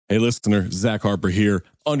Hey, listener, Zach Harper here.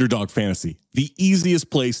 Underdog Fantasy, the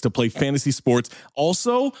easiest place to play fantasy sports.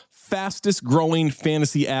 Also, fastest growing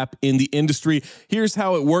fantasy app in the industry. Here's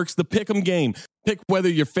how it works. The Pick'em game. Pick whether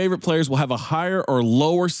your favorite players will have a higher or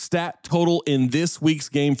lower stat total in this week's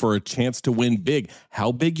game for a chance to win big.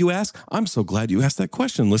 How big, you ask? I'm so glad you asked that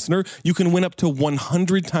question, listener. You can win up to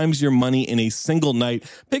 100 times your money in a single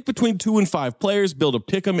night. Pick between 2 and 5 players. Build a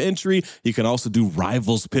Pick'em entry. You can also do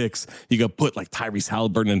rivals picks. You can put like Tyrese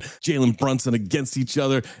Halliburton and Jalen Brunson against each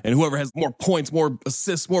other, and whoever has more points, more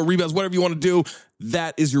assists, more rebounds, whatever you want to do,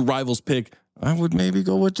 that is your rivals pick. I would maybe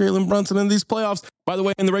go with Jalen Brunson in these playoffs. By the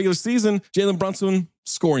way, in the regular season, Jalen Brunson,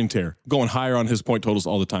 scoring tear, going higher on his point totals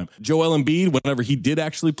all the time. Joel Embiid, whenever he did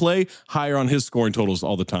actually play, higher on his scoring totals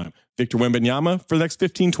all the time. Victor Wembanyama, for the next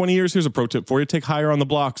 15, 20 years, here's a pro tip for you. Take higher on the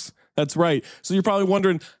blocks. That's right. So you're probably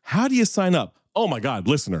wondering, how do you sign up? Oh my God,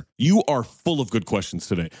 listener, you are full of good questions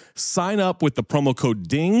today. Sign up with the promo code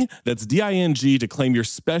DING, that's D-I-N-G, to claim your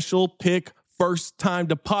special pick first time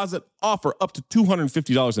deposit offer up to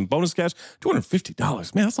 $250 in bonus cash.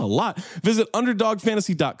 $250, man, that's a lot. Visit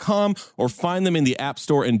underdogfantasy.com or find them in the App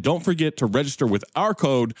Store. And don't forget to register with our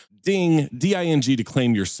code DING, D-I-N-G, to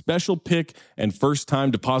claim your special pick and first time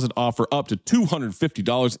deposit offer up to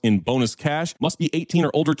 $250 in bonus cash. Must be 18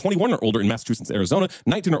 or older, 21 or older in Massachusetts, Arizona,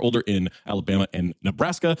 19 or older in Alabama and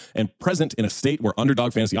Nebraska, and present in a state where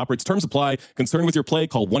Underdog Fantasy operates. Terms apply. Concerned with your play,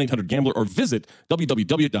 call 1-800-GAMBLER or visit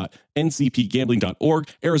www.ncpgambling.org.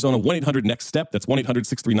 Arizona, 1-800-NEXT-STEP. That's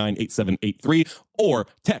 1-800-639-8783. Or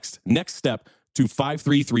text NEXT STEP to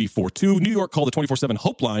 53342. New York, call the 24/7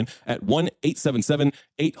 Hope line at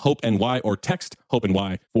 1-877-8-HOPE-NY or text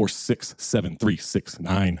HOPE-NY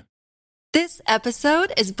 467-369. This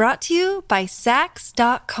episode is brought to you by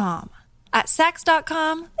Sax.com. At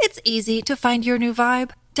Sax.com, it's easy to find your new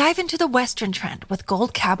vibe. Dive into the Western trend with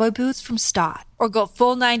gold cowboy boots from Stott, or go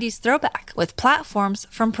full 90s throwback with platforms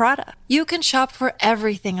from Prada. You can shop for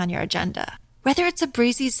everything on your agenda, whether it's a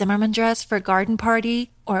breezy Zimmermann dress for a garden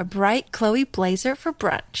party or a bright Chloe blazer for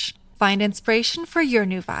brunch. Find inspiration for your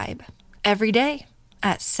new vibe every day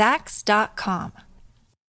at Sax.com.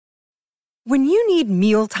 When you need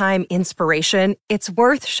mealtime inspiration, it's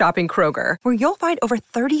worth shopping Kroger, where you'll find over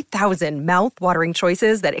 30,000 mouth-watering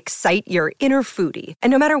choices that excite your inner foodie. And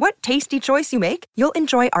no matter what tasty choice you make, you'll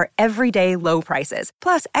enjoy our everyday low prices,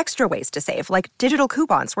 plus extra ways to save, like digital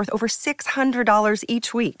coupons worth over $600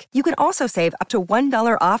 each week. You can also save up to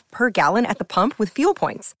 $1 off per gallon at the pump with fuel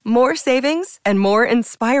points. More savings and more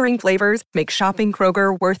inspiring flavors make shopping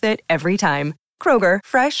Kroger worth it every time. Kroger,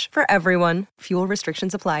 fresh for everyone. Fuel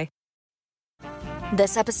restrictions apply.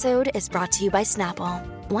 This episode is brought to you by Snapple.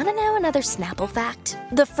 Want to know another Snapple fact?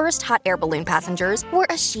 The first hot air balloon passengers were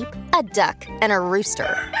a sheep, a duck, and a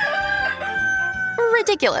rooster.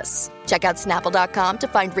 Ridiculous. Check out Snapple.com to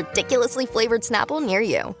find ridiculously flavored Snapple near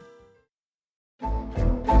you.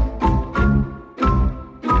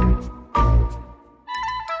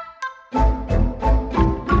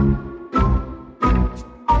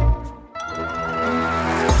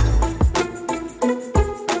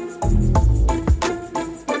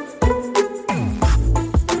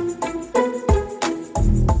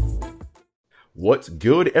 What's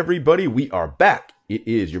good, everybody? We are back. It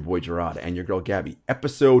is your boy Gerard and your girl Gabby,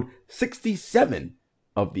 episode 67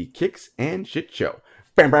 of the Kicks and Shit Show.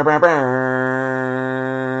 Bam, bam, bam, bam.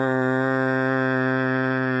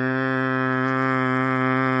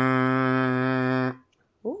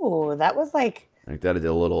 Ooh, that was like that is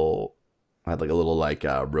a little. I had like a little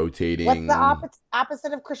rotating. What's the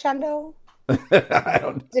opposite of crescendo? I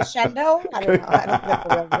don't. Descendo? I don't know. I don't get the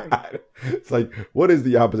real word. It's like, what is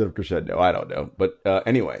the opposite of crescendo? I don't know. But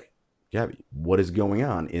anyway, Gabby, what is going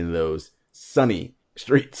on in those sunny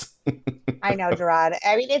streets? I know, Gerard.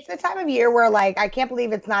 I mean, it's the time of year where, like, I can't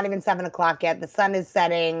believe it's not even 7 o'clock yet. The sun is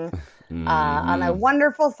setting on a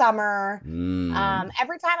wonderful summer.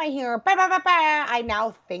 Every time I hear, bah, bah, bah, bah, I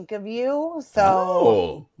now think of you.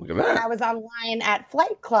 So look at that. I was online at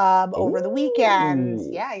Flight Club over the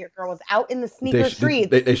weekend. Yeah, your girl was out in the sneaker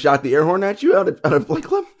streets. They shot the air horn at you out of Flight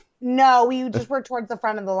Club? No, we just were towards the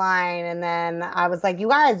front of the line, and then I was like, you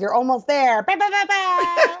guys, you're almost there. Bah, bah, bah,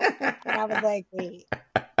 bah. And I was like, wait.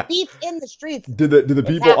 Beats in the streets. Do the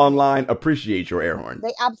people online appreciate your air horn?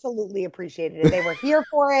 They absolutely appreciated it. They were here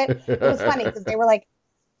for it. It was funny because they were like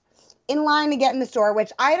in line to get in the store,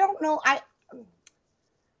 which I don't know.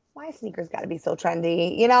 Why sneakers got to be so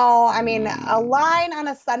trendy? You know, I mean, a line on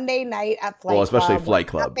a Sunday night at Flight Club. Well, especially Flight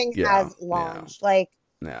Club. Nothing has launched. Like,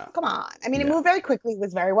 come on. I mean, it moved very quickly. It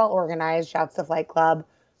was very well organized. Shouts to Flight Club.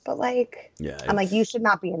 but like, Yeah, I'm like, you should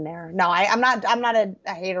not be in there. No, I'm not a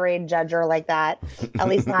Haterade judger like that, at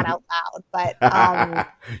least not out loud. But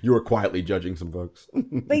you were quietly judging some folks.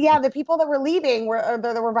 but yeah, the people that were leaving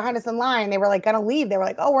that were behind us in line. They were like gonna leave. They were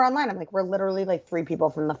like, oh, we're online. I'm like, we're literally like 3 people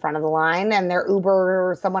from the front of the line, and their Uber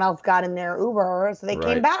or someone else got in their Uber, so they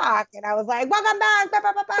came back, and I was like, welcome back. Bah,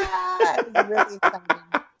 bah, bah, bah. It was really exciting.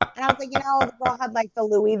 And I was like, the girl had like the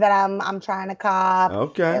Louis that I'm trying to cop.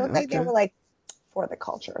 Okay. It looked like they were like for the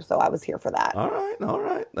culture, so I was here for that. All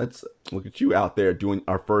right. Let's look at you out there doing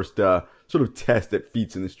our first sort of test at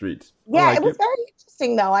feats in the streets. Yeah, it was very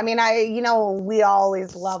interesting though. I mean, we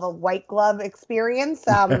always love a white glove experience.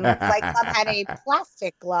 White Glove had a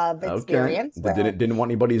plastic glove experience. Okay. Didn't want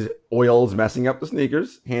anybody's oils messing up the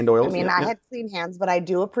sneakers, hand oils. I mean, I had clean hands, but I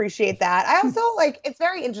do appreciate that. I also it's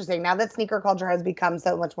very interesting now that sneaker culture has become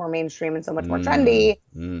so much more mainstream and so much more trendy.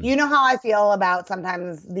 You know how I feel about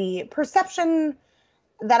sometimes the perception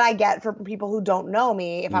that I get from people who don't know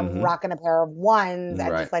me if I'm rocking a pair of ones and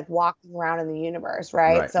just like walking around in the universe,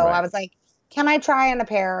 right? So I was like, can I try on a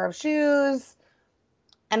pair of shoes?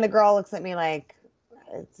 And the girl looks at me like,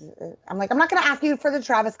 I'm like, I'm not going to ask you for the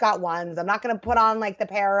Travis Scott ones. I'm not going to put on like the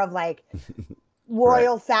pair of like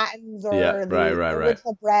Royal Satins or the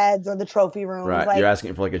Original Breads or the Trophy Rooms. Right, like, you're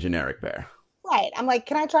asking for like a generic pair. Right. I'm like,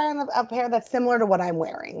 can I try on a pair that's similar to what I'm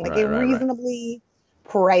wearing? Like a reasonably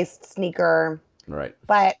priced sneaker. Right.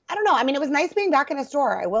 But I don't know. I mean, it was nice being back in a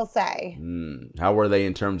store, I will say. How were they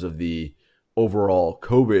in terms of the overall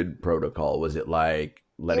COVID protocol? Was it like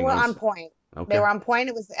letting They were on point. Okay. They were on point.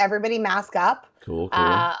 It was everybody mask up. Cool.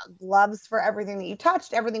 Gloves for everything that you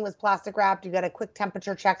touched. Everything was plastic wrapped. You got a quick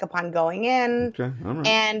temperature check upon going in. Okay. All right.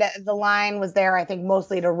 And the line was there, I think,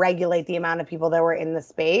 mostly to regulate the amount of people that were in the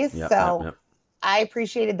space. Yep. I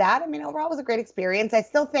appreciated that. I mean, overall, it was a great experience. I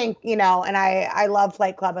still think, and I love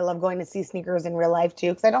Flight Club. I love going to see sneakers in real life, too,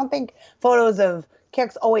 because I don't think photos of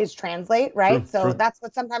kicks always translate, right? True. That's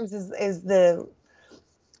what sometimes is the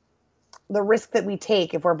risk that we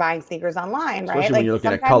take if we're buying sneakers online, right? Especially when you're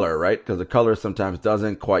looking at color, right? Because the color sometimes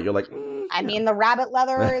doesn't quite, you're like, I mean, the rabbit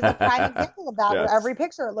leather is a prime example of that. Yes. Where every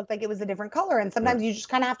picture, it looked like it was a different color. And sometimes you just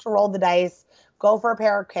kind of have to roll the dice, go for a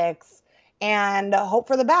pair of kicks, and hope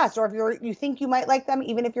for the best. Or if you think you might like them,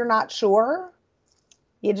 even if you're not sure,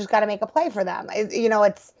 you just got to make a play for them.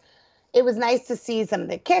 It was nice to see some of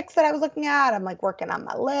the kicks that I was looking at. I'm like working on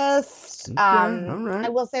my list. Okay, all right. I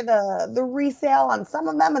will say the resale on some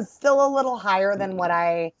of them is still a little higher than what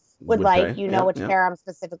I would like. You know which pair I'm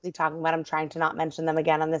specifically talking about. I'm trying to not mention them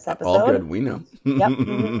again on this episode. All good. We know. Yep.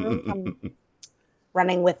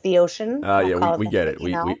 Running with the ocean. We get it.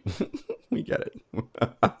 We get it.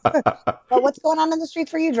 But what's going on in the streets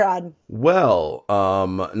for you, Gerard? Well,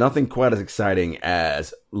 nothing quite as exciting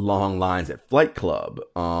as long lines at Flight Club.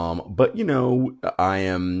 But I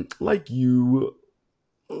am like you.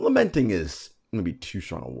 Lamenting is going to be too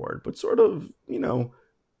strong a word, but sort of,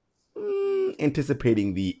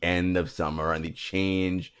 anticipating the end of summer and the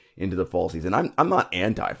change into the fall season. I'm not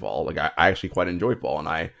anti-fall. Like I actually quite enjoy fall, and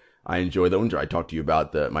I enjoy the winter. I talked to you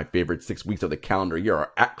about my favorite 6 weeks of the calendar year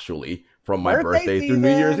are actually from my birthday through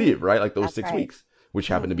New Year's Eve, right? Like those 6 weeks, which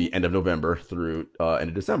happen to be end of November through end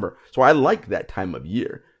of December. So I like that time of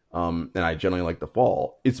year. And I generally like the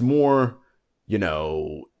fall. It's more,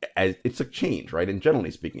 as it's a change, right? And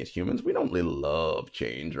generally speaking, as humans, we don't really love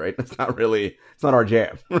change, right? It's not our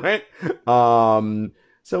jam, right?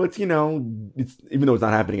 So it's, it's even though it's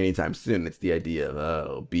not happening anytime soon, it's the idea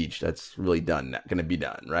of, beach, that's really not going to be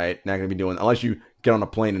done, right? Not going to be doing, unless you get on a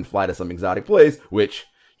plane and fly to some exotic place, which,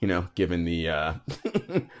 given the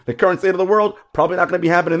the current state of the world, probably not going to be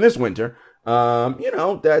happening this winter.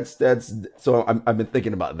 That's so I've been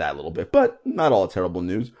thinking about that a little bit, but not all terrible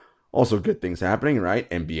news. Also good things happening, right?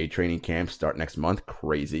 NBA training camps start next month.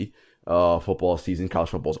 Crazy. Football season, college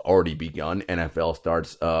football's already begun. NFL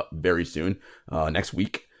starts very soon, next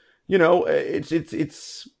week.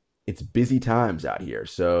 It's busy times out here.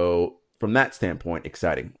 So from that standpoint,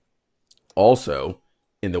 exciting. Also,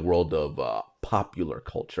 in the world of popular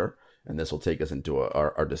culture, and this will take us into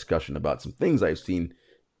our discussion about some things I've seen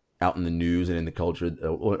out in the news and in the culture,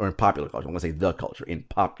 or in popular culture. I'm going to say the culture, in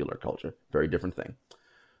popular culture. Very different thing.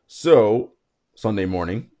 So, Sunday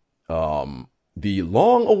morning, the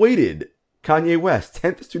long-awaited Kanye West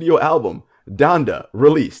 10th studio album, Donda,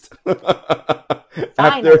 released.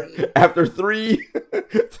 after three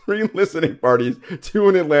listening parties, 2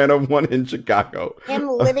 in Atlanta, 1 in Chicago. Him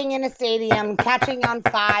living in a stadium, catching on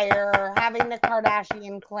fire, having the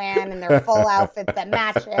Kardashian clan in their full outfits that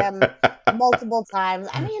match him multiple times.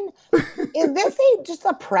 I mean, is this just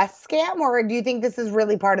a press scam, or do you think this is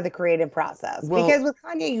really part of the creative process? Well, because with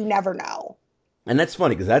Kanye, you never know. And that's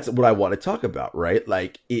funny because that's what I want to talk about, right?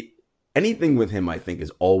 Like anything with him, I think,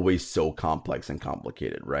 is always so complex and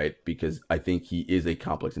complicated, right? Because I think he is a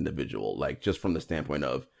complex individual, like just from the standpoint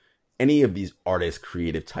of any of these artists,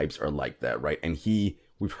 creative types are like that, right? And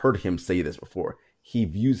we've heard him say this before. He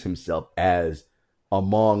views himself as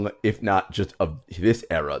among, if not just of this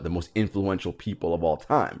era, the most influential people of all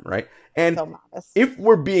time, right? And So modest. if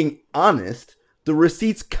we're being honest, the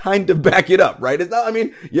receipts kind of back it up, right? It's not, I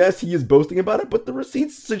mean, yes, he is boasting about it, but the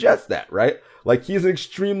receipts suggest that, right? Like, he's an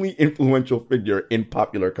extremely influential figure in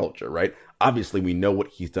popular culture, right? Obviously, we know what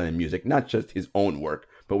he's done in music, not just his own work,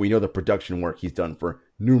 but we know the production work he's done for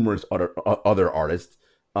numerous other artists.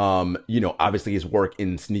 Obviously his work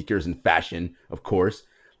in sneakers and fashion, of course.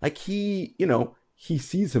 Like, he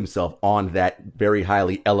sees himself on that very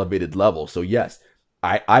highly elevated level. So yes,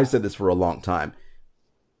 I've said this for a long time.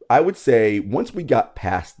 I would say once we got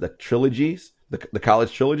past the trilogies, the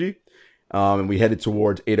college trilogy, and we headed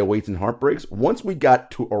towards 808s and Heartbreaks, once we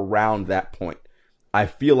got to around that point, I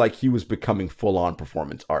feel like he was becoming full-on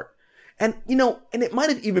performance art. And, and it might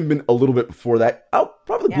have even been a little bit before that.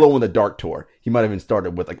 Probably Glow in the Dark tour. He might have even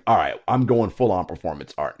started with like, all right, I'm going full on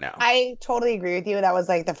performance art now. I totally agree with you. That was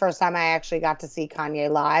like the first time I actually got to see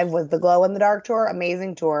Kanye live was the Glow in the Dark tour.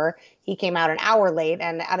 Amazing tour. He came out an hour late.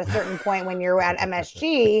 And at a certain point when you're at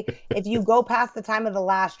MSG, if you go past the time of the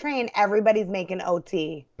last train, everybody's making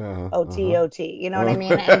OT. OT. You know what I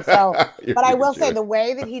mean? And so, but I will say the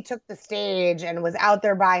way that he took the stage and was out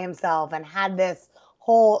there by himself and had this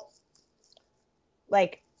whole,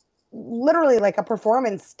 like, literally like a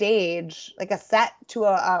performance stage, like a set to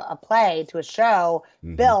a play, to a show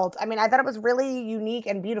built. I mean, I thought it was really unique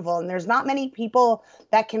and beautiful. And there's not many people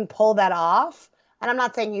that can pull that off. And I'm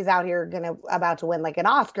not saying he's out here about to win like an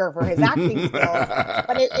Oscar for his acting skills,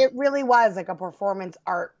 but it really was like a performance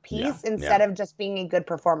art piece instead of just being a good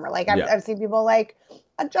performer. Like I've seen people like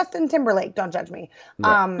a Justin Timberlake, don't judge me.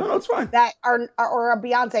 No, it's fine. That are or a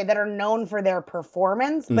Beyonce that are known for their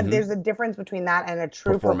performance, but there's a difference between that and a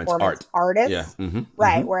true performance artist. Yeah.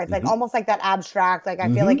 Right, where it's like almost like that abstract. Like I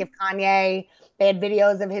feel like if Kanye, they had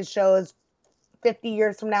videos of his shows 50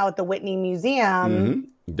 years from now at the Whitney Museum.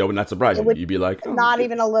 That would not surprise you. You'd be like, oh, not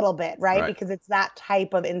even a little bit, right? Because it's that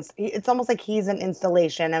type of, it's almost like he's an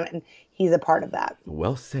installation and he's a part of that.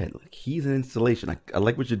 Well said. Like, he's an installation. I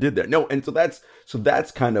like what you did there. No, and so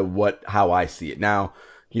that's kind of how I see it. Now,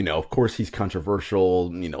 of course he's controversial.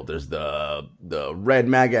 There's the red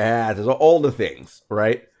MAGA hat. There's all the things,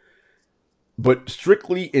 right? But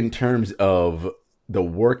strictly in terms of the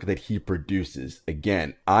work that he produces,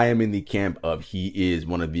 again, I am in the camp of he is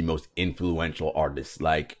one of the most influential artists,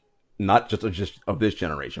 like not just of this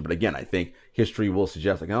generation, but again, I think history will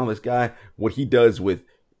suggest like, oh, this guy, what he does with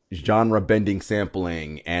genre bending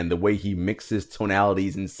sampling and the way he mixes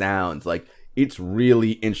tonalities and sounds, like it's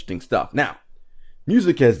really interesting stuff. Now,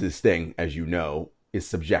 music has this thing, as you know, is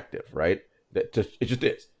subjective, right? It just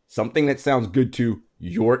is. Something that sounds good to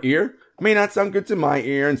your ear may not sound good to my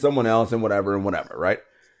ear and someone else and whatever, right?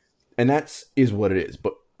 And is what it is.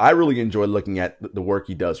 But I really enjoy looking at the work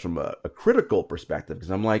he does from a critical perspective,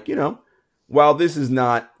 because I'm like, while this is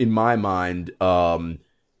not, in my mind,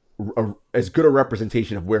 as good a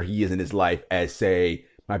representation of where he is in his life as, say,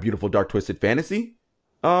 My Beautiful Dark Twisted Fantasy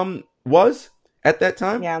was at that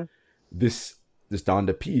time. Yeah. This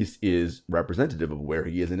Donda piece is representative of where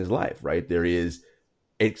he is in his life, right?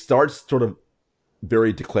 It starts sort of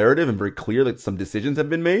very declarative and very clear that some decisions have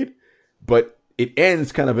been made, but it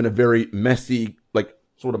ends kind of in a very messy, like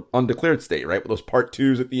sort of undeclared state, right? With those part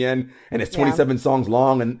twos at the end, and it's 27 songs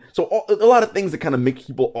long. And so a lot of things that kind of make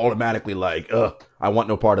people automatically like, I want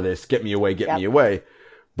no part of this. Get me away, get me away.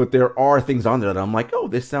 But there are things on there that I'm like, oh,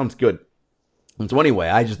 this sounds good. And so anyway,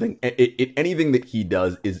 I just think anything that he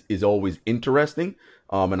does is always interesting.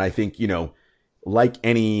 And I think, like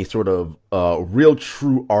any sort of real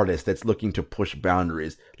true artist that's looking to push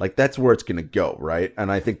boundaries, like that's where it's going to go, right?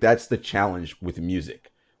 And I think that's the challenge with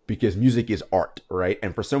music, because music is art, right?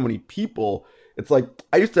 And for so many people, it's like,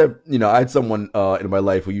 I used to have, I had someone in my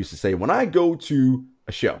life who used to say, when I go to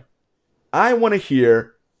a show, I want to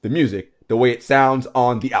hear the music the way it sounds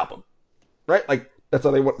on the album, right? Like that's how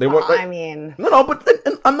they want. Right? I mean, no, but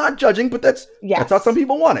and I'm not judging, but that's how some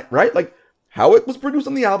people want it, right? Like, how it was produced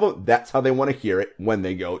on the album, that's how they want to hear it when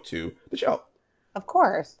they go to the show. Of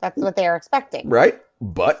course. That's what they're expecting. Right?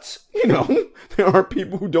 But, there are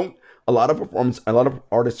people who don't, a lot of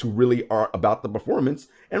artists who really are about the performance,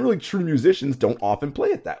 and really true musicians don't often play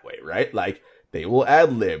it that way, right? Like, They will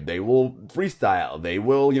ad-lib. They will freestyle. They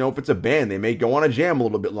will, if it's a band, they may go on a jam a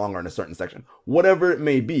little bit longer in a certain section. Whatever it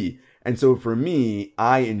may be. And so for me,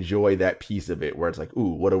 I enjoy that piece of it where it's like,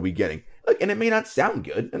 ooh, what are we getting? And it may not sound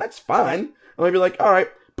good, and that's fine. I might be like, all right,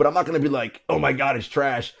 but I'm not going to be like, oh my God, it's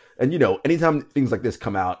trash. And, anytime things like this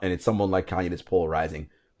come out and it's someone like Kanye that's polarizing,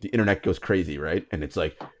 the internet goes crazy, right? And it's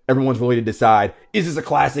like, everyone's really to decide, is this a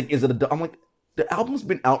classic? Is it I'm like, the album's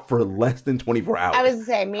been out for less than 24 hours. I was going to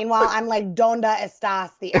say, meanwhile, I'm like, Donde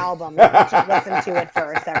Estás, the album. Let's just listen to it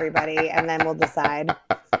first, everybody, and then we'll decide.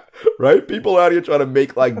 Right? People out here trying to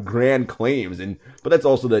make like grand claims. But that's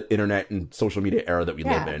also the internet and social media era that we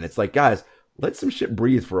live in. It's like, guys, let some shit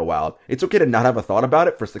breathe for a while. It's okay to not have a thought about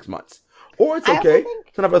it for 6 months. Or it's okay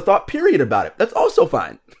to not have a thought period about it. That's also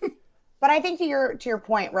fine. But I think to your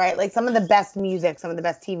point, right? Like some of the best music, some of the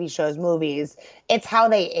best TV shows, movies, it's how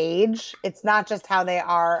they age. It's not just how they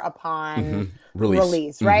are upon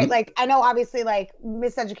release, right? Like I know obviously like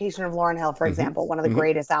Miseducation of Lauryn Hill, for example, one of the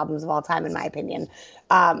greatest albums of all time, in my opinion.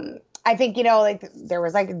 I think, like there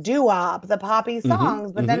was like doo-wop, the poppy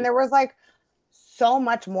songs, but then there was like so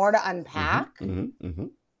much more to unpack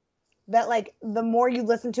that like the more you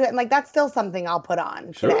listen to it, and like that's still something I'll put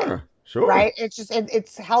on today. Sure. Right. It's just,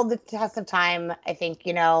 it's held the test of time. I think,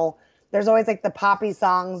 there's always like the poppy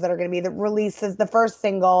songs that are going to be the releases, the first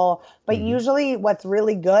single, but usually what's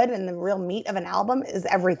really good and the real meat of an album is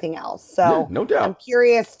everything else. So no doubt. I'm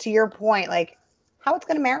curious to your point, like how it's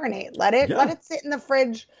going to marinate. Let it sit in the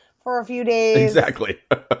fridge for a few days. Exactly.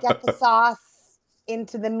 Get the sauce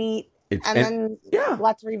into the meat. Then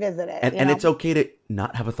let's revisit it. And it's okay to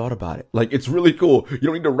not have a thought about it. Like, it's really cool. You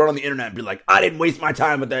don't need to run on the internet and be like, I didn't waste my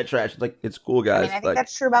time with that trash. It's like, it's cool, guys. I think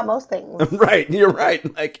that's true about most things. Right. You're right.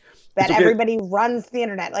 Like that everybody runs the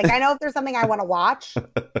internet. Like, I know if there's something I want to watch,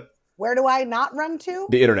 where do I not run to?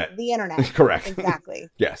 The internet. The internet. Correct. Exactly.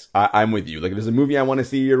 Yes, I'm with you. Like, if there's a movie I want to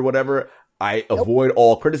see or whatever, I avoid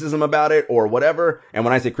all criticism about it or whatever. And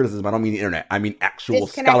when I say criticism, I don't mean the internet. I mean actual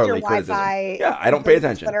scholarly criticism. Yeah, I don't pay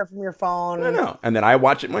attention. Twitter from your phone. No. And then I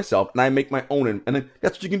watch it myself and I make my own. And then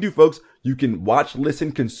that's what you can do, folks. You can watch,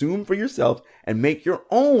 listen, consume for yourself and make your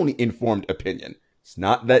own informed opinion. It's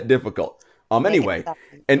not that difficult. Anyway,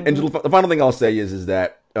 and the final thing I'll say is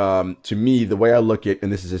that to me, the way I look at,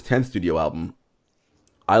 and this is his 10th studio album,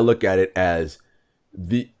 I look at it as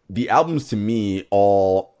the albums to me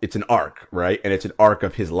it's an arc, right? And it's an arc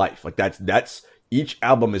of his life. Like that's each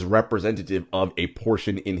album is representative of a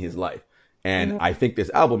portion in his life. And I think this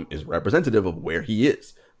album is representative of where he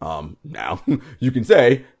is. Now you can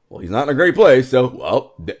say, well, he's not in a great place.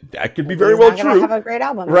 So, that could be very well true. Have a great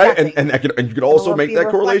album. Right. Exactly. And you could also make that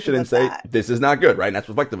correlation and say, this is not good. Right. And that's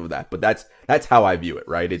reflective of that. But that's how I view it.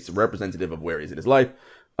 Right. It's representative of where he is in his life.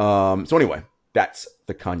 So anyway, that's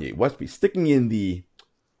the Kanye West piece. Sticking in the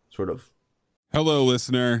sort of. Hello,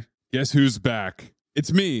 listener. Guess who's back?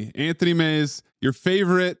 It's me, Anthony Mays, your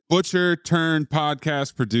favorite butcher turned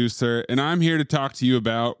podcast producer, and I'm here to talk to you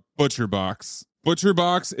about ButcherBox.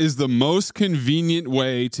 ButcherBox is the most convenient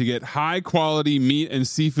way to get high quality meat and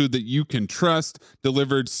seafood that you can trust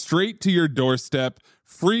delivered straight to your doorstep,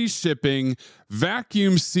 free shipping,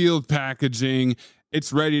 vacuum sealed packaging.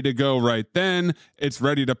 It's ready to go right then. It's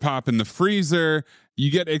ready to pop in the freezer. You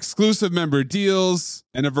get exclusive member deals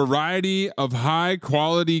and a variety of high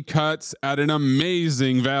quality cuts at an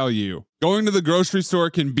amazing value. Going to the grocery store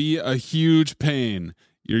can be a huge pain.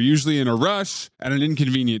 You're usually in a rush at an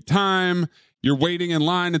inconvenient time. You're waiting in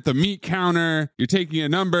line at the meat counter. You're taking a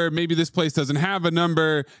number. Maybe this place doesn't have a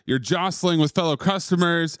number. You're jostling with fellow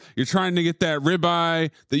customers. You're trying to get that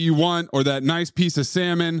ribeye that you want or that nice piece of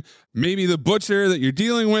salmon. Maybe the butcher that you're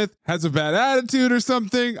dealing with has a bad attitude or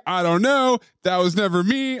something. I don't know. That was never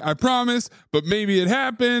me, I promise. But maybe it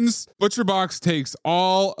happens. ButcherBox takes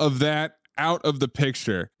all of that out of the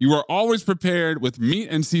picture. You are always prepared with meat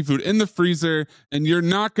and seafood in the freezer, and you're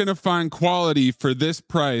not going to find quality for this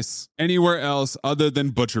price anywhere else other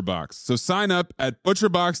than ButcherBox. So sign up at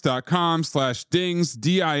butcherbox.com/dings,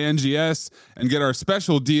 D-I-N-G-S, and get our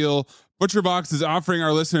special deal. ButcherBox is offering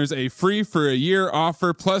our listeners a free for a year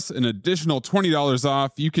offer plus an additional $20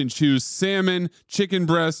 off. You can choose salmon, chicken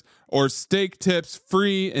breast, or steak tips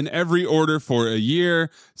free in every order for a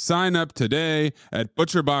year. Sign up today at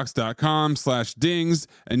butcherbox.com/dings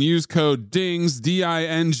and use code DINGS,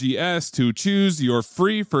 D-I-N-G-S, to choose your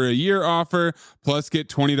free for a year offer plus get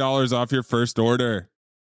 $20 off your first order.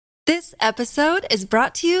 This episode is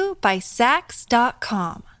brought to you by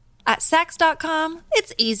Sax.com. At Sax.com,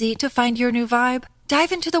 it's easy to find your new vibe.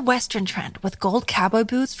 Dive into the Western trend with gold cowboy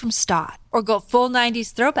boots from Stott, or go full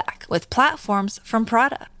 90s throwback with platforms from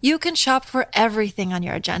Prada. You can shop for everything on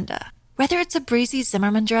your agenda, Whether it's a breezy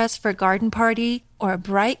Zimmermann dress for a garden party or a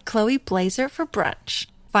bright Chloe blazer for brunch,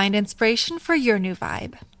 find inspiration for your new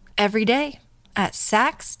vibe every day at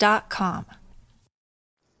Saks.com.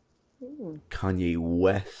 Kanye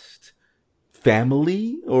West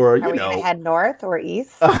family, or Are we gonna head north or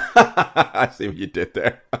east? I see what you did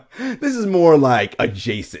there. This is more like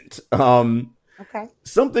adjacent. Okay.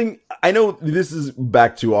 Something I know, this is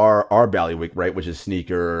back to our Ballywick, right, which is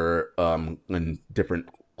sneaker and different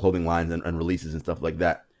clothing lines and releases and stuff like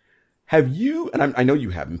that. Have you, and I know you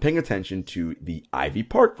have, been paying attention to the Ivy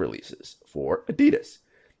Park releases for Adidas?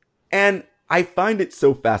 And I find it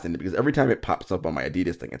so fascinating because every time it pops up on my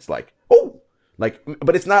Adidas thing, it's like, oh, like,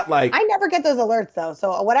 but it's not like. I never get those alerts though.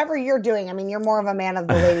 So whatever you're doing, I mean, you're more of a man of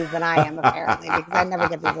the ladies than I am apparently, because I never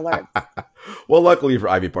get these alerts. Well, luckily for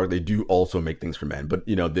Ivy Park, they do also make things for men, but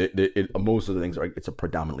you know, most of the things are, it's a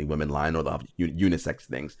predominantly women line, or they'll have unisex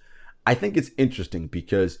things. I think it's interesting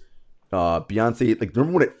because Beyonce, like,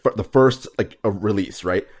 remember when the first like a release,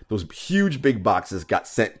 right? Those huge big boxes got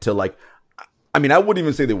sent to, like, I mean, I wouldn't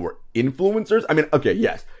even say they were influencers. I mean, okay,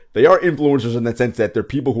 yes, they are influencers in the sense that they're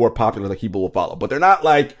people who are popular that people will follow, but they're not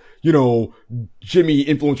like, you know, Jimmy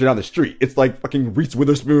influencer down the street. It's like fucking Reese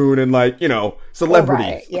Witherspoon and, like, you know, celebrities.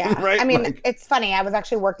 Right, yeah. Right? I mean, like, it's funny. I was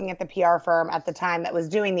actually working at the PR firm at the time that was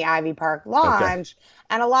doing the Ivy Park launch. Okay.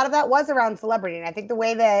 And a lot of that was around celebrity. And I think the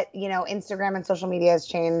way that, you know, Instagram and social media has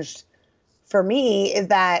changed for me is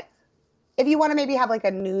that if you want to maybe have like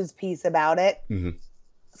a news piece about it,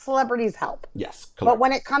 celebrities help. Yes. Correct. But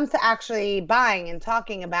when it comes to actually buying and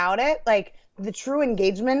talking about it, like, the true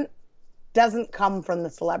engagement doesn't come from the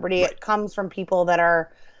celebrity. Right. It comes from people that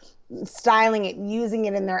are styling it, using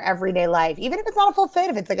it in their everyday life. Even if it's not a full fit,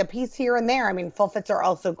 if it's like a piece here and there. I mean, full fits are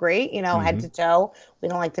also great, you know, head to toe. We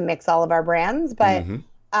don't like to mix all of our brands, but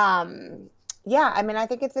yeah, I mean, I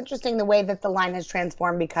think it's interesting the way that the line has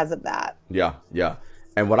transformed because of that. Yeah, yeah.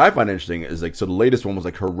 And what I find interesting is, like, so the latest one was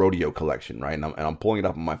like her rodeo collection, right? And I'm pulling it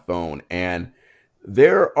up on my phone, and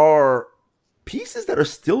there are pieces that are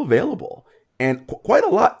still available, and quite a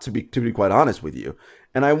lot, to be quite honest with you.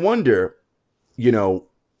 And I wonder, you know,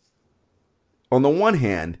 on the one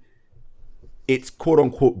hand, it's quote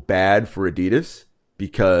unquote bad for Adidas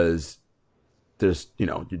because there's, you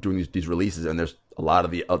know, you're doing these releases and there's a lot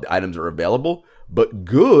of the items are available, but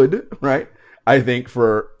good, right? I think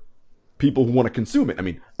for people who want to consume it. I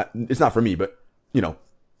mean, it's not for me, but, you know,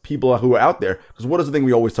 people who are out there, because what is the thing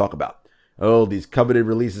we always talk about? Oh, these coveted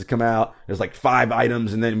releases come out, there's like 5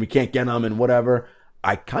 items and then we can't get them and whatever.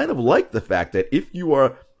 I kind of like the fact that if you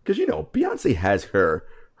are, because, you know, Beyonce has her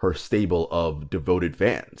stable of devoted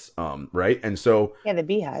fans, right? And so, yeah, the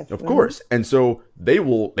Beehive, of course. And so they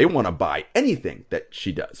want to buy anything that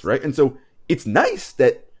she does, right? And so it's nice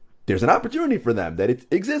that there's an opportunity for them, that it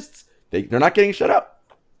exists. They're not getting shut up.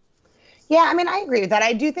 Yeah, I mean, I agree with that.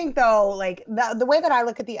 I do think, though, like, the way that I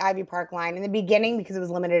look at the Ivy Park line in the beginning, because it was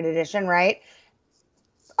limited edition, right?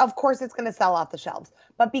 Of course, it's going to sell off the shelves.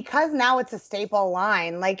 But because now it's a staple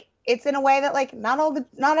line, like, it's in a way that, like,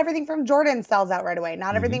 not everything from Jordan sells out right away.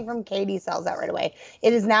 Not everything from Katie sells out right away.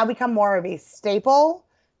 It has now become more of a staple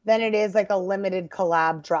than it is like a limited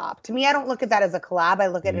collab drop. To me, I don't look at that as a collab. I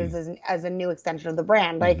look at it as a new extension of the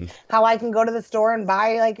brand. Like how I can go to the store and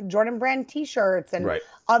buy like Jordan brand t-shirts and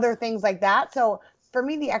other things like that. So for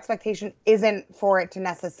me, the expectation isn't for it to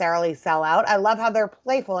necessarily sell out. I love how they're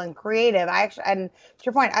playful and creative. And to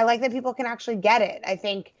your point, I like that people can actually get it. I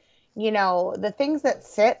think, you know, the things that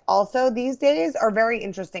sit also these days are very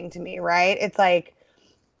interesting to me, right? It's like,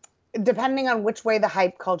 depending on which way the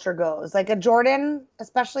hype culture goes, like a Jordan,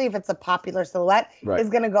 especially if it's a popular silhouette, is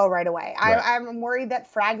going to go right away. I'm worried that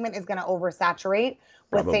Fragment is going to oversaturate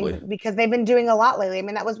with things because they've been doing a lot lately. I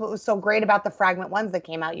mean, that was what was so great about the Fragment ones that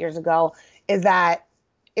came out years ago, is that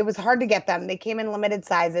it was hard to get them. They came in limited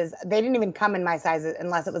sizes. They didn't even come in my sizes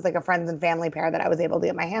unless it was like a friends and family pair that I was able to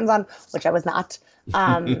get my hands on, which I was not.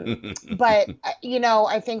 But, you know,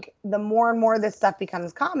 I think the more and more this stuff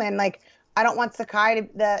becomes common, like, I don't want Sacai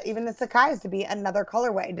even the Sacai's to be another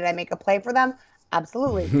colorway. Did I make a play for them?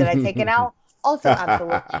 Absolutely. Did I take it out? Also,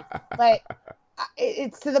 absolutely. But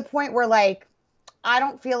it's to the point where, like, I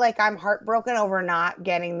don't feel like I'm heartbroken over not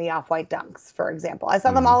getting the Off-White Dunks, for example. I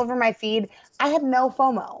saw them all over my feed. I had no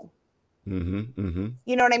FOMO.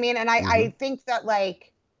 You know what I mean? And I think that,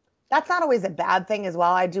 like, that's not always a bad thing as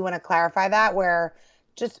well. I do want to clarify that, where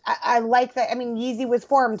just I like that. I mean, Yeezy was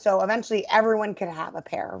formed, so eventually everyone could have a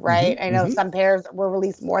pair, right? I know some pairs were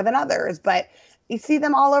released more than others, but you see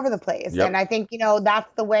them all over the place. And I think, you know,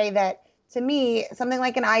 that's the way that, to me, something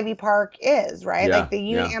like an Ivy Park is, right? Like the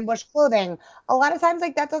Uni Ambush clothing. A lot of times,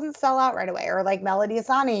 like, that doesn't sell out right away. Or like Melody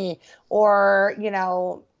Asani, or, you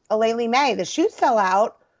know, Aleli May. The shoes sell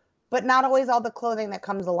out, but not always all the clothing that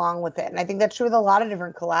comes along with it. And I think that's true with a lot of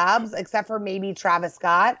different collabs, except for maybe Travis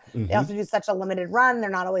Scott. They also do such a limited run. They're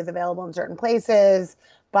not always available in certain places,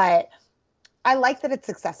 but I like that it's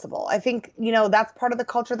accessible. I think, that's part of the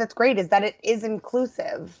culture that's great, is that it is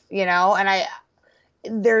inclusive, and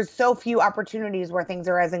there's so few opportunities where things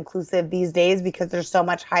are as inclusive these days because there's so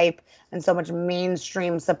much hype and so much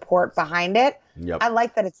mainstream support behind it. Yep. I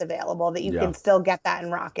like that it's available, that you can still get that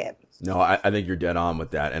and rock it. No, I think you're dead on with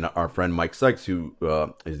that. And our friend Mike Sykes, who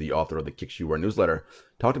is the author of the Kicks You Wear newsletter,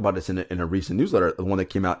 talked about this in a recent newsletter, the one that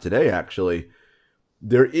came out today, actually.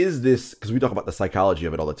 There is this, because we talk about the psychology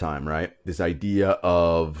of it all the time, right? This idea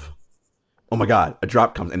of, oh my God, a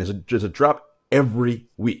drop comes, and there's a drop every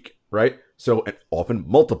week, right? So, and often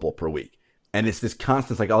multiple per week. And it's this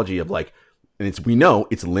constant psychology of like, and we know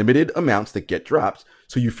it's limited amounts that get drops.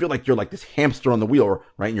 So you feel like you're like this hamster on the wheel,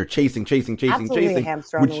 right? And you're chasing. Absolutely a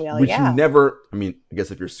hamster on the wheel, which you never, I guess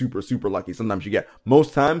if you're super, super lucky, sometimes you get.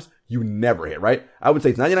 Most times you never hit, right? I would say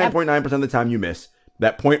it's 99.9% of the time you miss.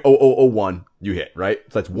 That 0.0001 you hit, right?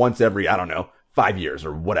 So that's once every, 5 years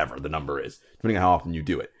or whatever the number is, depending on how often you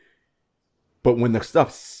do it. But when the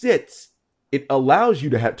stuff sits, it allows you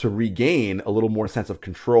to have to regain a little more sense of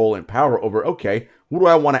control and power over, okay, what do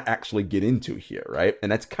I want to actually get into here, right?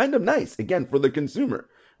 And that's kind of nice, again, for the consumer,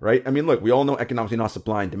 right? Look, we all know economics and how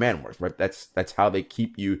supply and demand works, right? That's how they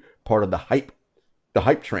keep you part of the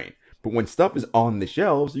hype train. But when stuff is on the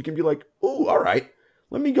shelves, you can be like, ooh, all right,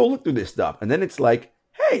 let me go look through this stuff. And then it's like,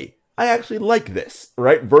 hey, I actually like this,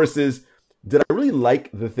 right? Versus, did I really like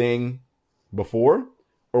the thing before?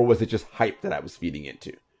 Or was it just hype that I was feeding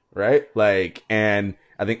into? Right? And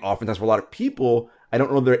I think oftentimes for a lot of people, I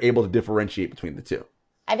don't know if they're able to differentiate between the two.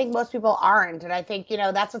 I think most people aren't. And I think,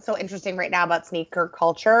 that's what's so interesting right now about sneaker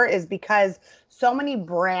culture is because so many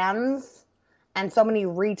brands and so many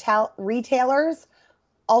retailers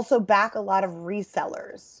also back a lot of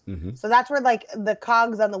resellers. So that's where the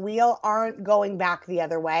cogs on the wheel aren't going back the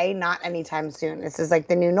other way. Not anytime soon. This is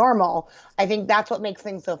the new normal. I think that's what makes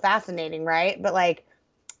things so fascinating, right? But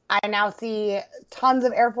I now see tons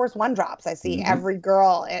of Air Force One drops. I see every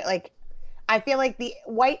girl. I feel like the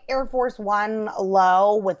white Air Force One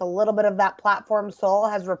low with a little bit of that platform sole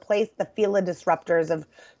has replaced the Fila disruptors of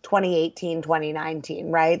 2018,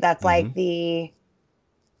 2019, right? That's like the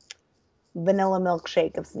vanilla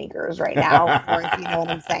milkshake of sneakers right now, or if you know what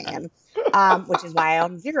I'm saying, which is why I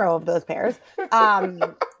own 0 of those pairs. But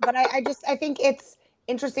I think it's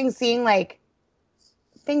interesting seeing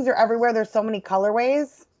things are everywhere. There's so many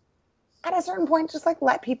colorways. At a certain point, just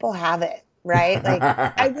let people have it, right?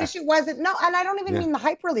 I wish it wasn't. No, and I don't even mean the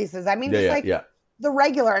hype releases. I mean the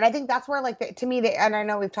regular. And I think that's where to me, and I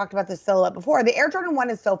know we've talked about this silhouette before. The Air Jordan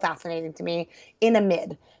 1 is so fascinating to me in a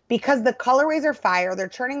mid because the colorways are fire. They're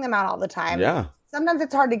churning them out all the time. Yeah. Sometimes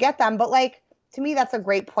it's hard to get them, but to me, that's a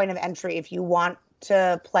great point of entry if you want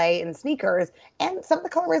to play in sneakers. And some of the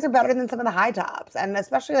colorways are better than some of the high tops, and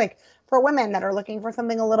especially for women that are looking for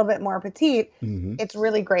something a little bit more petite, it's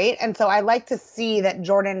really great. And so I like to see that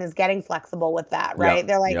Jordan is getting flexible with that, right?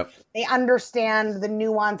 They're they understand the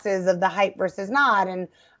nuances of the hype versus not. And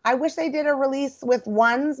I wish they did a release with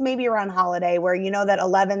ones maybe around holiday where that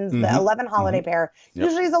 11s, the 11 holiday pair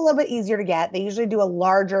usually is a little bit easier to get. They usually do a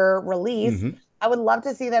larger release. I would love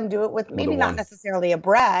to see them do it with maybe not necessarily a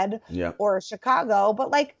Bread or a Chicago,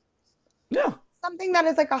 but something that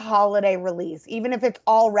is a holiday release, even if it's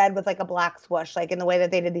all red with a black swoosh, in the way that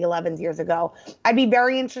they did the 11s years ago. I'd be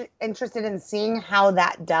very interested in seeing how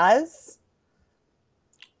that does,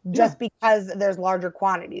 just because there's larger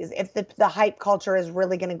quantities. If the hype culture is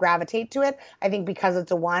really going to gravitate to it, I think because it's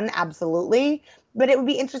a 1, absolutely. But it would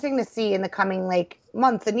be interesting to see in the coming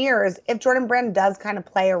months and years if Jordan Brand does kind of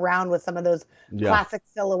play around with some of those classic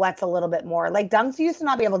silhouettes a little bit more. Dunks used to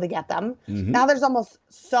not be able to get them. Now there's almost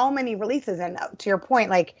so many releases, and to your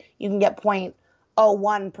point, you can get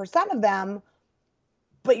 0.01% of them,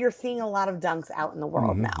 but you're seeing a lot of Dunks out in the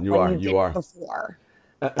world now. You are before,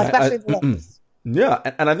 especially the lows. Yeah,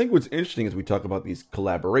 and I think what's interesting is we talk about these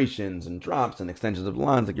collaborations and drops and extensions of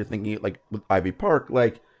lines, you're thinking with Ivy Park,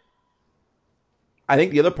 I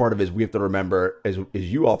think the other part of it is we have to remember, as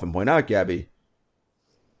you often point out, Gabby,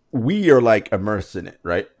 we are immersed in it,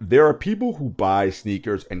 right? There are people who buy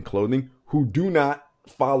sneakers and clothing who do not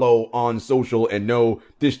follow on social and know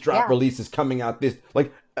this drop release is coming out. This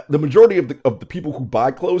the majority of the people who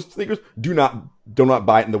buy clothes sneakers do not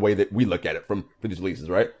buy it in the way that we look at it for these releases,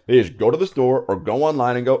 right? They just go to the store or go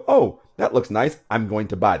online and go, oh, that looks nice, I'm going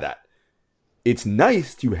to buy that. It's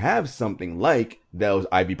nice to have something like those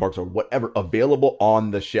Ivy Parks or whatever available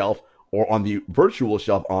on the shelf or on the virtual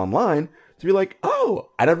shelf online to be like, oh,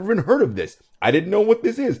 I never even heard of this. I didn't know what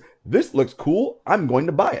this is. This looks cool. I'm going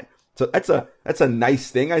to buy it. So that's a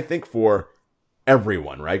nice thing, I think, for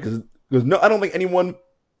everyone, right? Because no, I don't think anyone,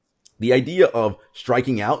 the idea of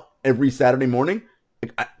striking out every Saturday morning,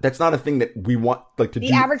 that's not a thing that we want to do.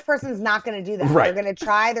 The average person's not going to do that. Right. They're going to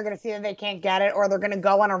try. They're going to see that they can't get it, or they're going to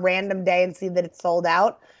go on a random day and see that it's sold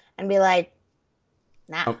out and be like,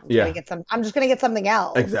 nah, I'm just going to get something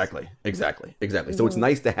else. Exactly. So it's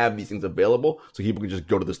nice to have these things available so people can just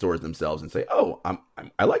go to the stores themselves and say, oh,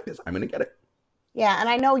 I like this. I'm going to get it. Yeah, and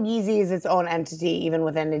I know Yeezy is its own entity, even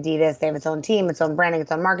within Adidas. They have its own team, its own branding,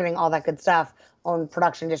 its own marketing, all that good stuff, own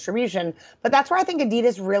production, distribution. But that's where I think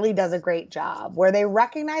Adidas really does a great job, where they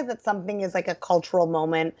recognize that something is like a cultural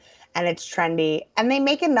moment and it's trendy, and they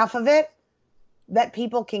make enough of it that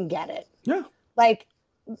people can get it. Yeah. Like,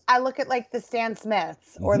 I look at like the Stan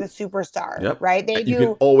Smiths or the Superstar, right? You can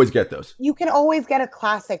always get those. You can always get a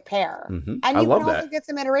classic pair. And you can also get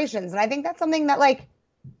some iterations. And I think that's something that, like,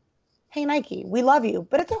 hey, Nike, we love you,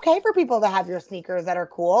 but it's okay for people to have your sneakers that are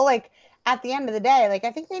cool. Like, at the end of the day, like,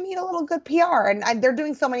 I think they need a little good PR, and they're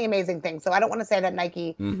doing so many amazing things. So I don't want to say that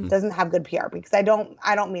Nike doesn't have good PR, because I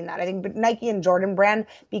don't mean that. I think Nike and Jordan Brand,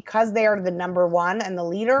 because they are the number one and the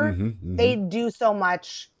leader, they do so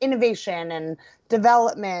much innovation and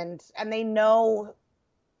development, and they know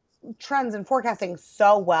trends and forecasting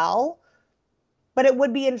so well. But it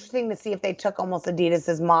would be interesting to see if they took almost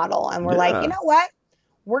Adidas's model and were like, you know what?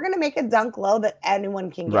 We're going to make a Dunk Low that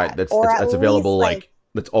anyone can get. Right, that's available, like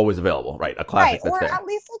that's always available, right? A classic that's or there. At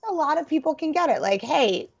least like a lot of people can get it. Like,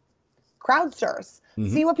 hey, crowdsource,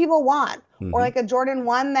 see what people want. Or like a Jordan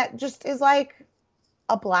 1 that just is like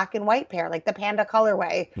a black and white pair, like the Panda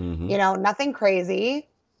colorway, you know, nothing crazy.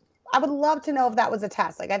 I would love to know if that was a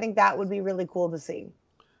test. Like, I think that would be really cool to see.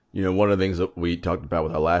 You know, one of the things that we talked about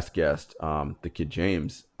with our last guest, the kid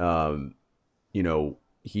James, you know,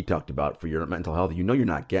 he talked about for your mental health, you know, you're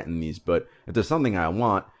not getting these, but if there's something I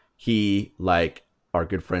want, he, like our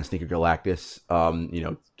good friend Sneaker Galactus, you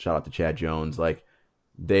know, shout out to Chad Jones, like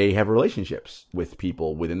they have relationships with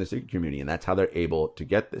people within the sneaker community, and that's how they're able to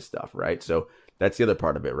get this stuff, right? So that's the other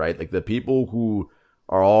part of it, right? Like the people who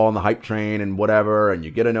are all on the hype train and whatever, and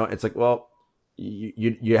you get a note, it's like, well,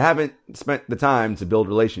 you haven't spent the time to build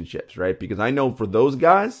relationships, right? Because I know for those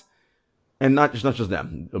guys, and not just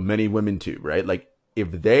them, many women too, right? Like if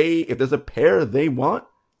there's a pair they want,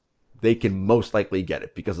 they can most likely get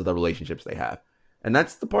it because of the relationships they have. And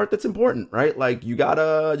that's the part that's important, right? Like you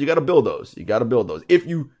gotta build those. You gotta build those if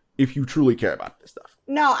you truly care about this stuff.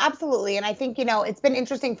 No, absolutely. And I think, you know, it's been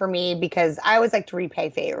interesting for me because I always like to repay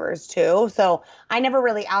favors too. So I never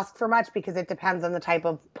really ask for much because it depends on the type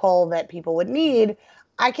of pull that people would need.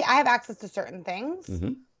 I have access to certain things,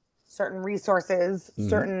 certain resources,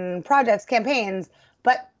 certain projects, campaigns,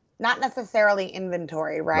 but not necessarily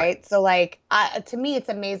inventory, right? So like, to me, it's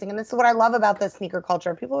amazing. And this is what I love about the sneaker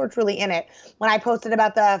culture. People are truly in it. When I posted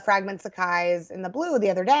about the Fragment Sakai's in the blue the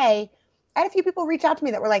other day, I had a few people reach out to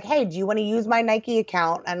me that were like, hey, do you want to use my Nike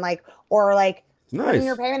account? And like, or like, put in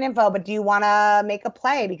your payment info, but do you want to make a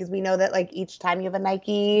play? Because we know that like each time you have a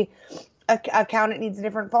Nike account, it needs a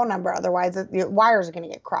different phone number. Otherwise, your wires are going to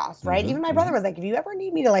get crossed, right? Even my brother was like, if you ever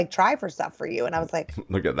need me to like try for stuff for you. And I was like,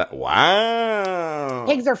 look at that. Wow.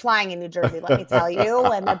 Pigs are flying in New Jersey, let me tell you.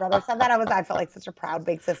 When my brother said that, I felt like such a proud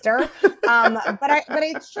big sister. But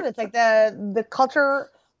it's true. It's like the culture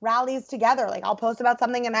rallies together. Like I'll post about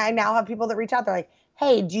something and I now have people that reach out. They're like,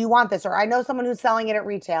 hey, do you want this? Or I know someone who's selling it at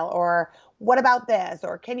retail, or what about this?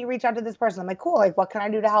 Or can you reach out to this person? I'm like, cool. Like, what can I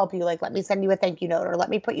do to help you? Like, let me send you a thank you note, or let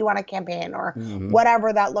me put you on a campaign, or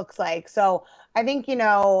whatever that looks like. So I think, you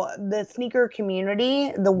know, the sneaker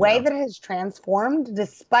community, the way that it has transformed,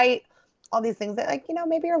 despite all these things that like, you know,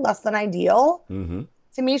 maybe are less than ideal,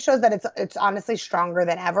 to me shows that it's honestly stronger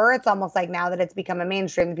than ever. It's almost like now that it's become a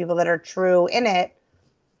mainstream, the people that are true in it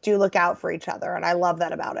do look out for each other. And I love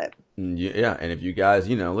that about it. Yeah. And if you guys,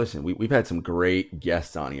 you know, listen, we've had some great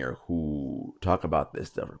guests on here who talk about this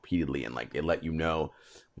stuff repeatedly, and like they let you know.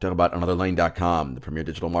 We talk about AnotherLane.com, the premier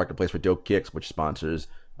digital marketplace for dope kicks, which sponsors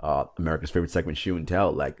America's favorite segment, Shoe and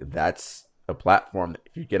Tell. Like that's a platform that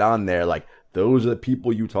if you get on there, like those are the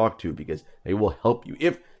people you talk to, because they will help you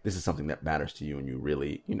if this is something that matters to you and you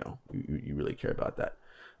really, you know, you really care about that.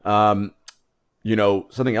 You know,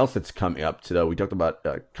 something else that's coming up today, we talked about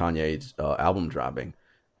Kanye's album dropping.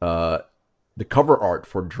 The cover art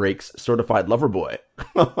for Drake's Certified Lover Boy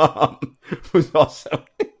was also...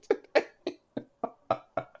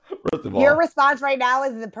 First of all, your response right now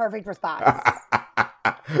is the perfect response.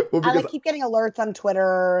 Well, I keep getting alerts on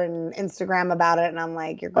Twitter and Instagram about it, and I'm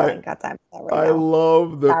like, you're going, got time for that right now. I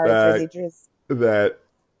love the fact that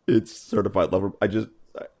it's certified lover.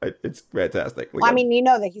 It's fantastic. Well, I mean, you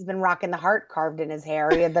know that he's been rocking the heart carved in his hair.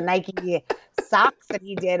 He had the Nike socks that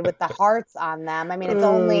he did with the hearts on them. I mean, it's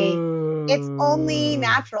only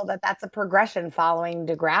natural that that's a progression following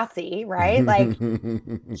Degrassi, right? Like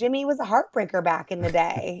Jimmy was a heartbreaker back in the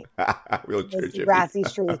day. Wheelchair Jimmy. Degrassi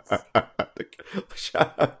streets.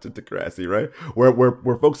 Shout out to Degrassi, right?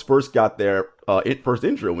 Where folks first got their first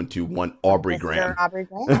intro into one Aubrey Graham. Aubrey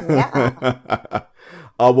Graham, yeah.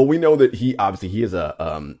 Well, we know that he has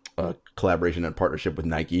a collaboration and partnership with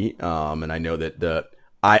Nike, and I know that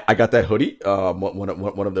I got that hoodie, one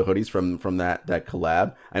of the hoodies from that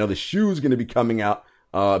collab. I know the shoe is going to be coming out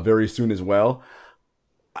very soon as well.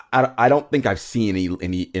 I don't think I've seen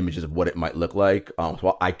any images of what it might look like.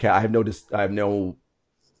 So I have no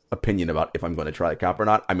opinion about if I'm going to try the cop or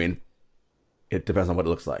not. I mean, it depends on what it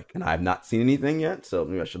looks like, and I have not seen anything yet. So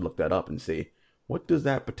maybe I should look that up and see what does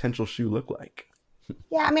that potential shoe look like.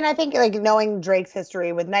 Yeah, I mean, I think like knowing Drake's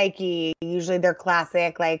history with Nike, usually they're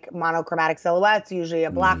classic like monochromatic silhouettes, usually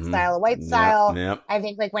a black style, a white style. Yep. I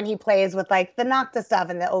think like when he plays with like the Nocta stuff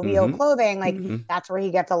and the OVO clothing, like that's where he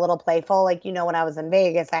gets a little playful. Like, you know, when I was in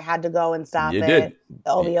Vegas, I had to go and stop at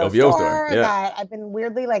the OVO store. Yeah. That I've been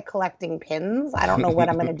weirdly like collecting pins. I don't know what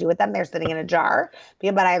I'm going to do with them. They're sitting in a jar,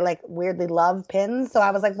 but I like weirdly love pins. So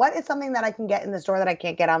I was like, what is something that I can get in the store that I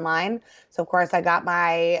can't get online? So of course I got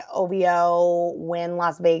my OVO Win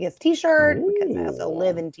Las Vegas t-shirt because I also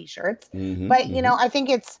live in t-shirts. But you know, I think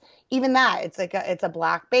it's even that it's like it's a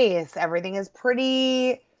black base. Everything is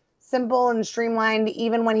pretty simple and streamlined,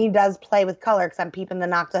 even when he does play with color, because I'm peeping the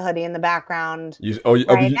Nocta hoodie in the background. You see it,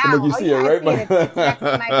 right? It's next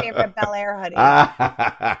to my favorite Bel Air hoodie.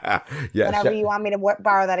 Yeah. Whenever you want me to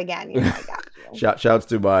borrow that again, you know, I got you. Shouts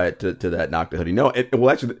to that Nocta hoodie. No,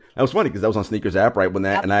 well, actually, that was funny because that was on Sneakers app, right? When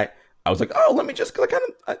that, and I was like, oh, let me just kind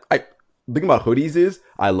of, I thing about hoodies is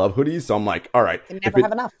I love hoodies, so I'm like, all right, you never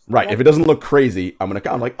have enough. Right. If it doesn't look crazy, I'm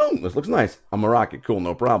like, oh, this looks nice. I'm gonna rock it. Cool,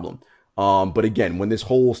 no problem. But again, when this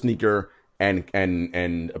whole sneaker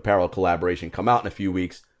and apparel collaboration come out in a few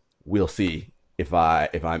weeks, we'll see if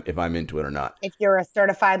I'm into it or not. If you're a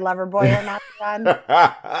certified lover boy or not, son.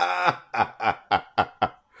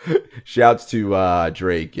 Shouts to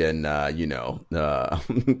Drake and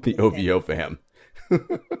the OVO fam.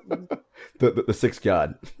 the sixth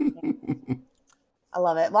god. I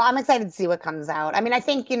love it. Well, I'm excited to see what comes out. I mean, I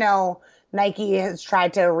think, you know, Nike has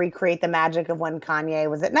tried to recreate the magic of when Kanye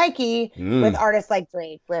was at Nike with artists like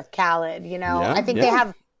Drake, with Khaled, you know. I think they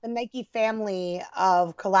have the Nike family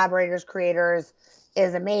of collaborators, creators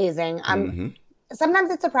is amazing. Sometimes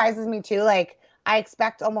it surprises me too. Like, I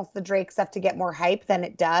expect almost the Drake stuff to get more hype than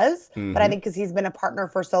it does, but I think because he's been a partner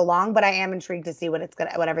for so long. But I am intrigued to see what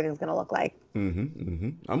everything's gonna look like.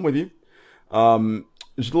 I'm with you.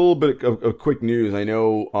 Just a little bit of quick news. I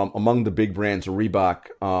know among the big brands, Reebok,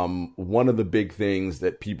 one of the big things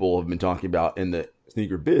that people have been talking about in the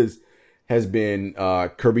sneaker biz has been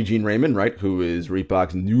Kirby Jean Raymond, right? Who is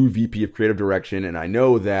Reebok's new VP of Creative Direction, and I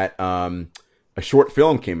know that a short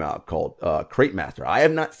film came out called Crate Master. I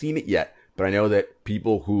have not seen it yet. But I know that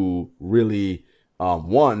people who really,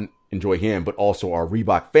 enjoy him, but also are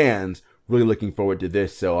Reebok fans, really looking forward to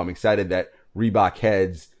this. So I'm excited that Reebok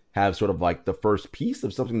heads have sort of like the first piece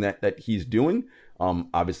of something that he's doing.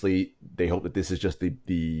 Obviously, they hope that this is just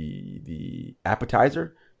the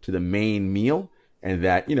appetizer to the main meal, and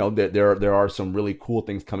that, you know, that there are some really cool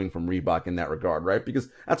things coming from Reebok in that regard, right? Because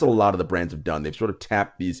that's what a lot of the brands have done. They've sort of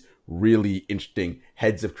tapped these really interesting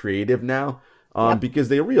heads of creative now, because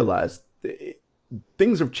they realize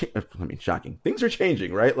things are shocking. Things are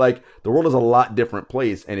changing, right? Like, the world is a lot different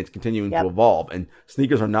place, and it's continuing to evolve. And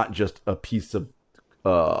sneakers are not just a piece of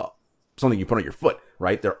something you put on your foot,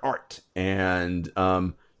 right? They're art. And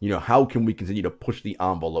how can we continue to push the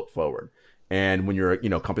envelope forward? And when you're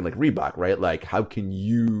a company like Reebok, right? Like, how can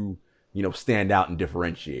you stand out and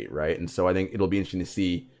differentiate, right? And so I think it'll be interesting to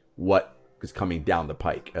see what is coming down the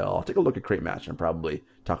pike. I'll take a look at Crate Master and probably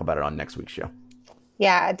talk about it on next week's show.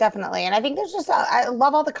 Yeah, definitely. And I think there's just, I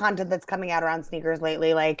love all the content that's coming out around sneakers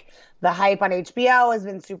lately. Like, the hype on HBO has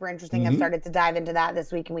been super interesting. I've started to dive into that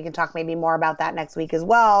this week, and we can talk maybe more about that next week as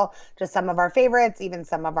well. Just some of our favorites, even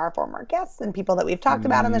some of our former guests and people that we've talked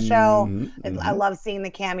about on the show. I love seeing the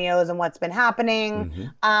cameos and what's been happening.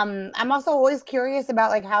 I'm also always curious about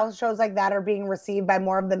like how shows like that are being received by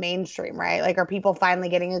more of the mainstream, right? Like, are people finally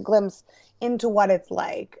getting a glimpse into what it's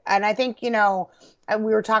like? And I think,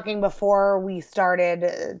 we were talking before we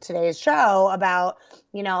started today's show about,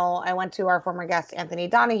 I went to our former guest, Anthony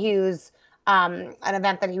Donahue's, an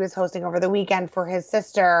event that he was hosting over the weekend for his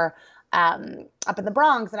sister. up in the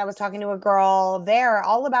Bronx, and I was talking to a girl there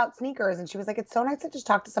all about sneakers, and she was like, it's so nice to just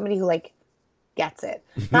talk to somebody who like gets it,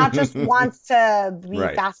 not just wants to be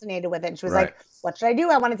fascinated with it. And she was like, what should I do?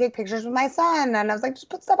 I want to take pictures with my son. And I was like, just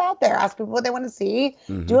put stuff out there, ask people what they want to see,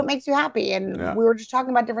 do what makes you happy. And we were just talking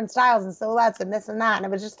about different styles and silhouettes and this and that,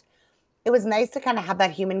 and it was nice to kind of have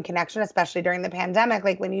that human connection, especially during the pandemic,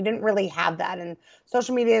 like when you didn't really have that. And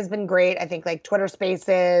social media has been great. I think like Twitter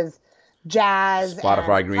Spaces, Jazz,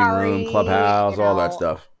 Spotify, Green Room, Clubhouse, all that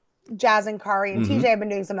stuff. Jazz and Kari and TJ have been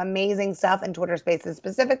doing some amazing stuff in Twitter Spaces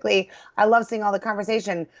specifically. I love seeing all the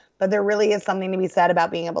conversation, but there really is something to be said about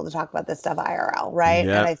being able to talk about this stuff IRL, right?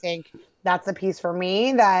 Yeah. And I think that's a piece for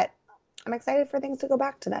me that I'm excited for things to go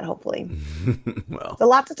back to that, hopefully. Well, there's a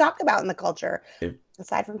lot to talk about in the culture,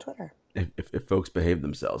 aside from Twitter. If folks behave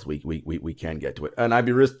themselves, we can get to it. And I'd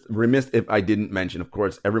be remiss if I didn't mention, of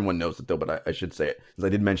course, everyone knows it though, but I should say it, because I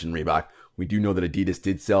did mention Reebok. We do know that Adidas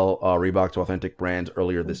did sell Reebok to Authentic Brands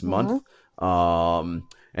earlier this month. And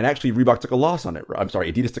actually, Reebok took a loss on it. I'm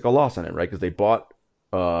sorry, Adidas took a loss on it, right? Because they bought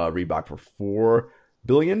Reebok for $4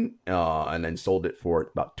 billion and then sold it for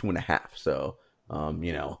about $2.5 billion.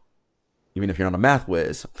 So, even if you're not a math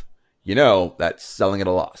whiz, that's selling at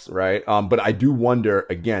a loss, right? But I do wonder,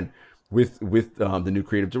 again, with the new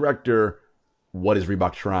creative director, what is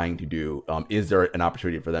Reebok trying to do? Is there an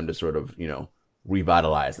opportunity for them to sort of,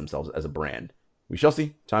 revitalize themselves as a brand? We shall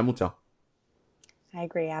see. Time will tell. I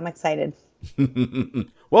agree. I'm excited.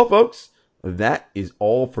 Well, folks, that is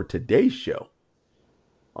all for today's show.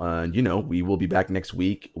 And, we will be back next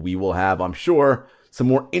week. We will have, I'm sure, some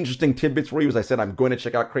more interesting tidbits for you. As I said, I'm going to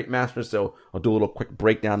check out Crate Masters, so I'll do a little quick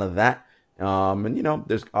breakdown of that. And,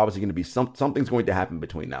 there's obviously going to be something's going to happen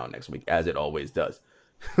between now and next week, as it always does.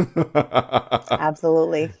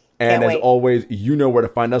 Absolutely. And as always, you know where to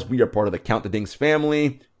find us. We are part of the Count the Dings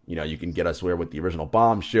family. You can get us with the original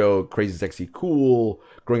Bomb Show, Crazy Sexy Cool,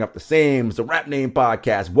 Growing Up the Same, the Rap Name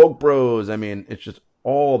Podcast, Woke Bros. I mean, it's just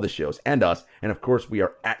all the shows and us. And of course, we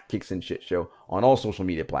are at Kicks and Shit Show on all social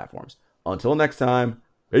media platforms. Until next time,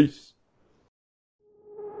 peace.